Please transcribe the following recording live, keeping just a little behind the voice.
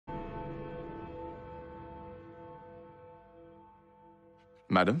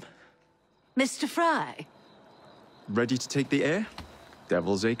Madam? Mr. Fry? Ready to take the air?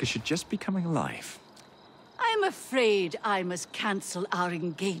 Devil's Acre should just be coming alive. I'm afraid I must cancel our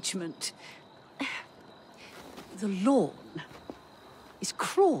engagement. The lawn is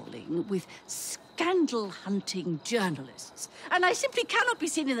crawling with scandal-hunting journalists, and I simply cannot be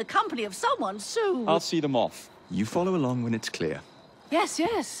seen in the company of someone so... I'll see them off. You follow along when it's clear. Yes,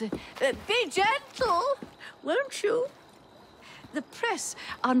 yes. Be gentle, won't you? The press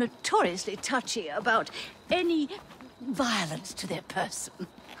are notoriously touchy about any violence to their person.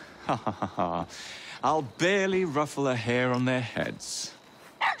 Ha ha ha ha. I'll barely ruffle a hair on their heads.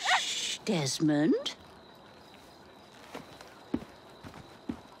 Shh, Desmond.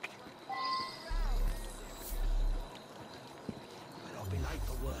 I'll be late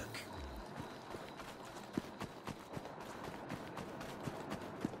for work.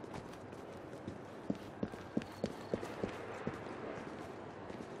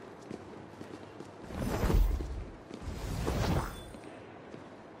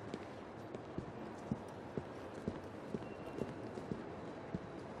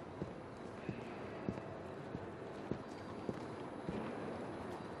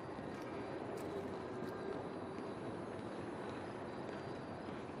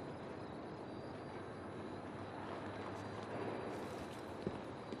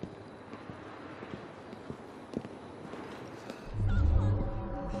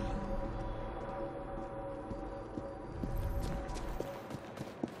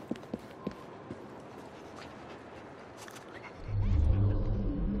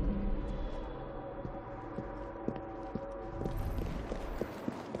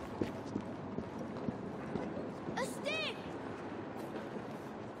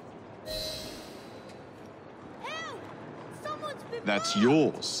 That's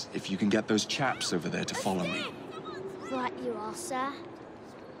yours, if you can get those chaps over there to follow me. Right you are, sir.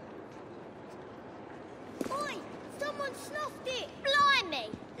 Oi! Someone snuffed it! Blimey!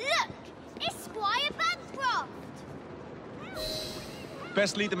 Look! It's Squire Bancroft!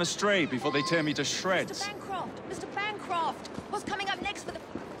 Best lead them astray before they tear me to shreds. Mr. Bancroft! Mr. Bancroft! What's coming up next for the...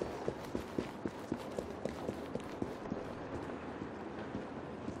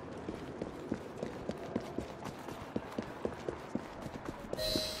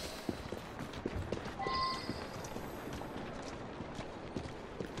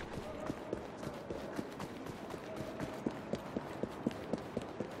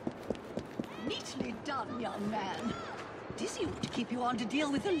 Neatly done, young man. Dizzy ought to keep you on to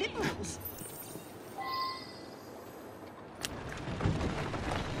deal with the Liberals.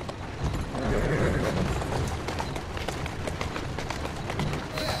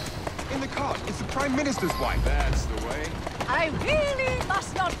 In the cart, it's the Prime Minister's wife. That's the way. I really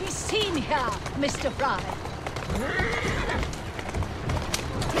must not be seen here, Mr. Fry.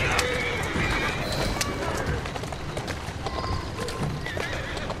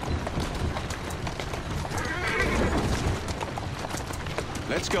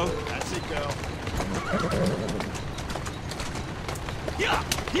 Let's go. That's it, girl. Yeah!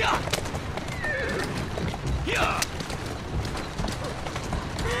 Yeah! Yeah!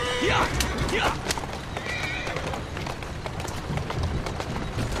 Yeah! Yeah!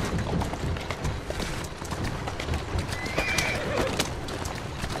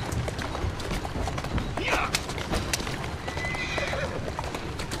 Yeah!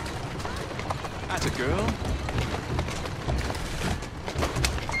 That's a girl.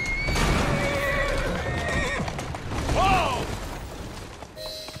 Whoa!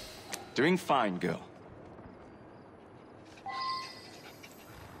 Doing fine, girl.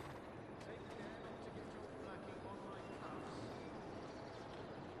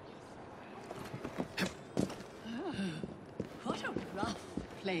 What a rough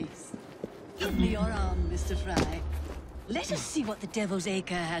place. Give me your arm, Mr. Fry. Let us see what the Devil's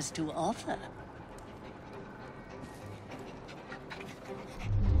Acre has to offer.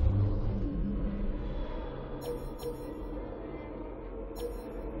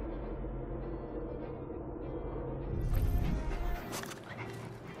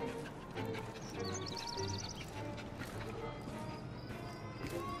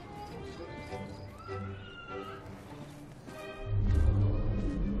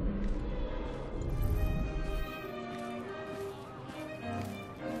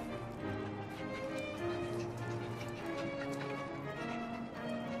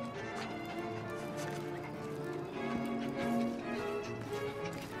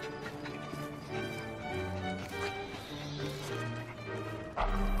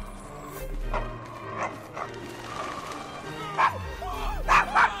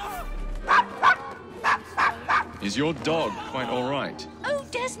 Is your dog quite all right? Oh,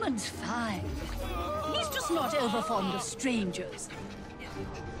 Desmond's fine. He's just not over fond of strangers.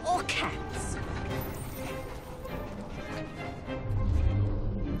 Or cats.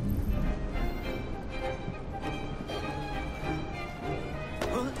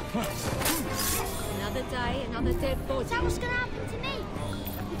 Another day, another dead body. Is that what's gonna happen to me?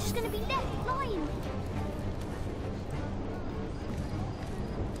 I'm just gonna be left lying.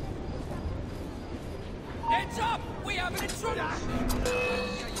 Heads up! We have an intruder!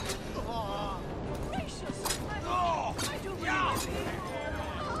 Gracious! I do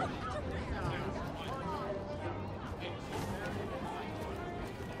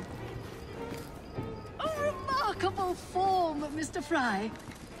A remarkable form, Mr. Fry.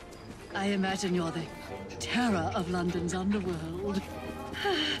 I imagine you're the terror of London's underworld.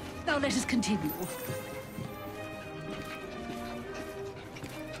 Now let us continue.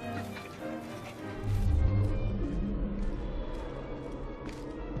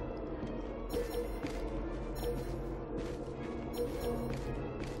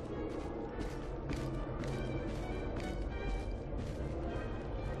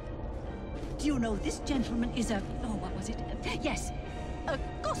 Do you know, this gentleman is a... Oh, what was it? Yes, a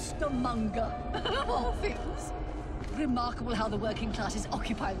costermonger, of all things. Remarkable how the working classes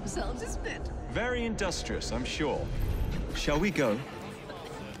occupy themselves, isn't it? Very industrious, I'm sure. Shall we go?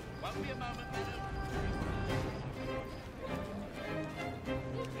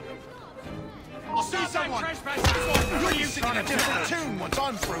 I'll see someone! You're using a different tune once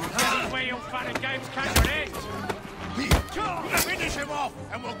I'm through. This is where your fun and games come to an end. Finish him off,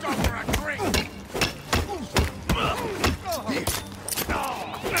 and we'll go for a drink!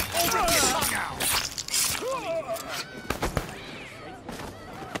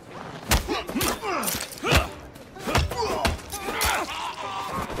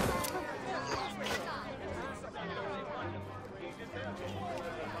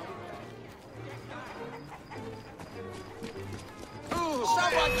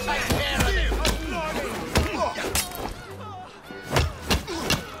 Someone take care of him!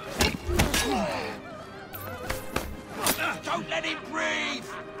 Don't let him breathe!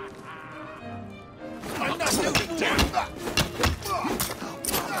 Through the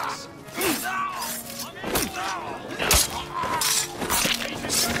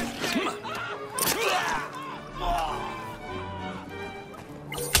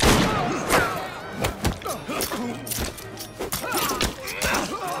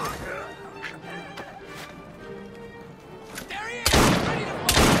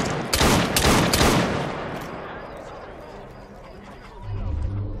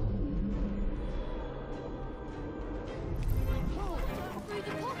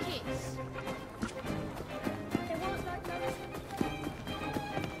pockets. There was like no...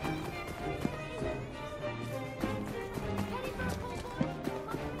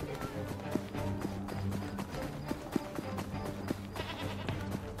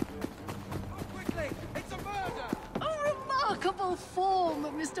 Quickly! It's a murder! A remarkable form,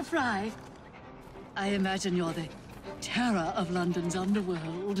 Mr. Fry. I imagine you're the terror of London's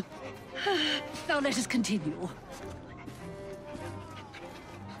underworld. Now let us continue.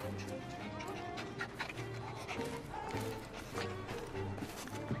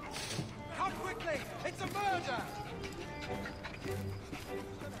 How quickly! It's a murder!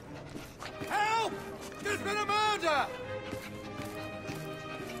 Help! There's been a murder!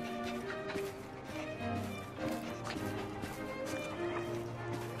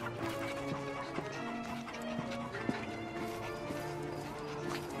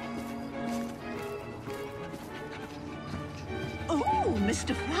 Oh,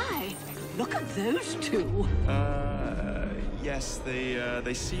 Mr. Fry, look at those two. Yes,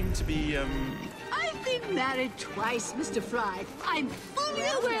 they seem to be, I've been married twice, Mr. Fry. I'm fully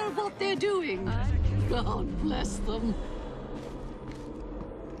aware of what they're doing. God bless them.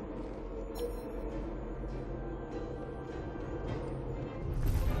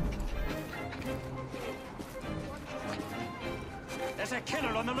 There's a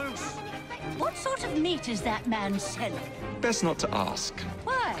killer on the loose! What sort of meat is that man selling? best not to ask.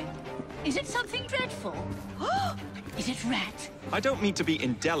 Why? Is it something dreadful? Is it rat? I don't mean to be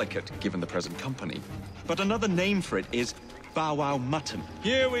indelicate, given the present company, but another name for it is Bow Wow Mutton.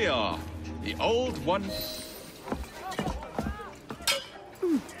 Here we are, the old one.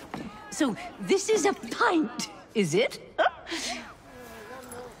 So this is a pint, is it?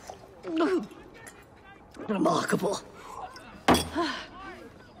 Remarkable.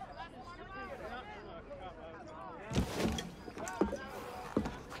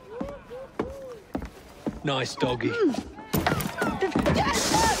 Nice doggy.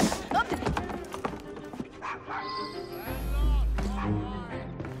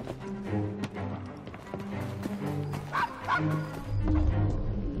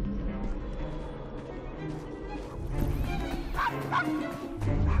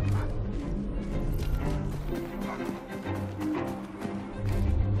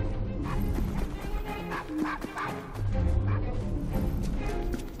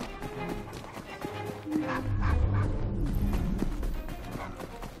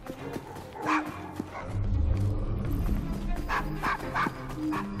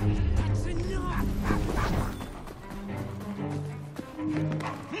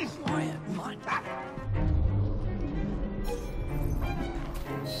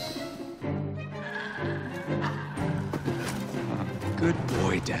 Good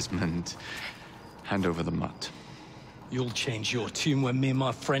boy, Desmond. Hand over the mutt. You'll change your tune when me and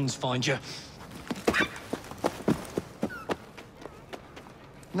my friends find you.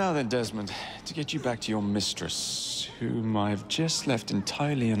 Now then, Desmond, to get you back to your mistress, whom I've just left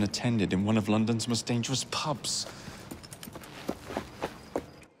entirely unattended in one of London's most dangerous pubs.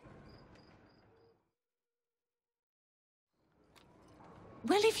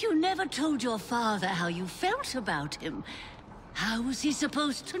 Well, if you never told your father how you felt about him, how was he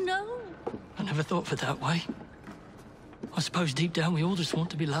supposed to know? I never thought of it that way. I suppose deep down we all just want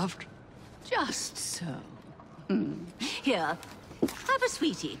to be loved. Just so. Here, have a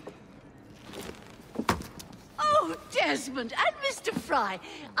sweetie. Oh, Desmond and Mr. Fry,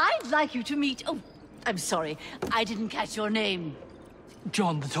 I'd like you to meet... Oh, I'm sorry, I didn't catch your name.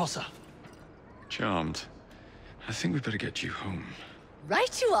 John the Tosser. Charmed. I think we better get you home.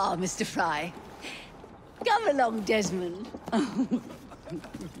 Right you are, Mr. Fry. Come along, Desmond.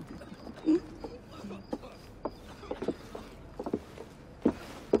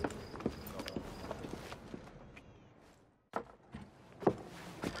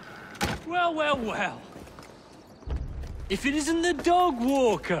 Well, well, well. If it isn't the dog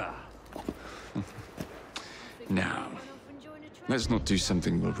walker. Now, let's not do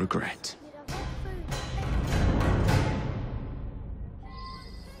something we'll regret.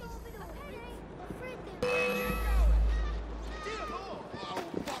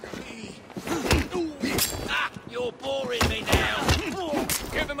 You're boring me now.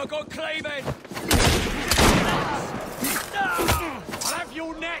 Give him a good cleaving. I'll have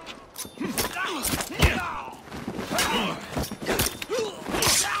your neck.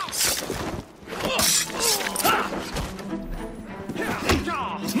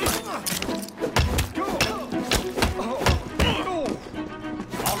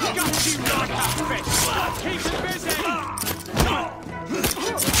 I'll gut you like a fish. Keep it busy.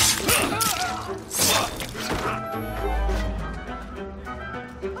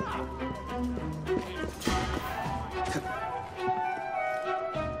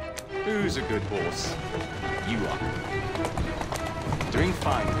 Who's a good horse? You are. Doing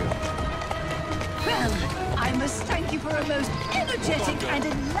fine, girl. Well, I must thank you for a most energetic and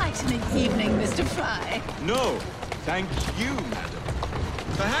enlightening evening, Mr. Fry. No, thank you, madam.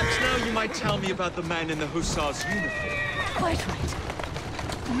 Perhaps now you might tell me about the man in the hussar's uniform. Quite right.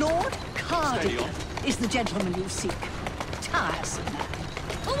 Lord Steady Cardigan on. is the gentleman you seek. Tiresome man.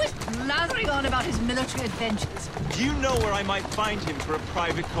 Always blathering on about his military adventures. Do you know where I might find him for a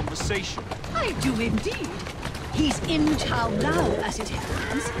private conversation? I do indeed. He's in town now, as it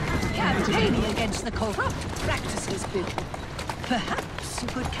happens, campaigning against the corrupt practices bill. Perhaps you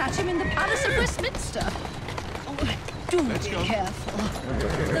could catch him in the Palace of Westminster. Oh, do Let's be go.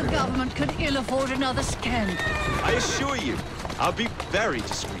 careful. The government could ill afford another scandal. I assure you, I'll be very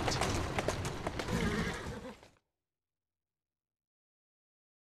discreet.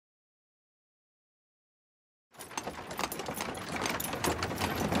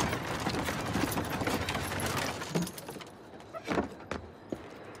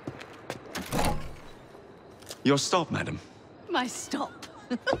 Your stop, madam. My stop.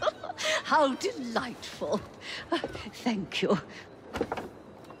 How delightful. Thank you.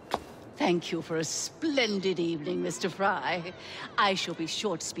 Thank you for a splendid evening, Mr. Fry. I shall be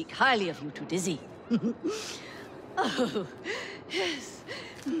sure to speak highly of you to Dizzy. Oh, yes.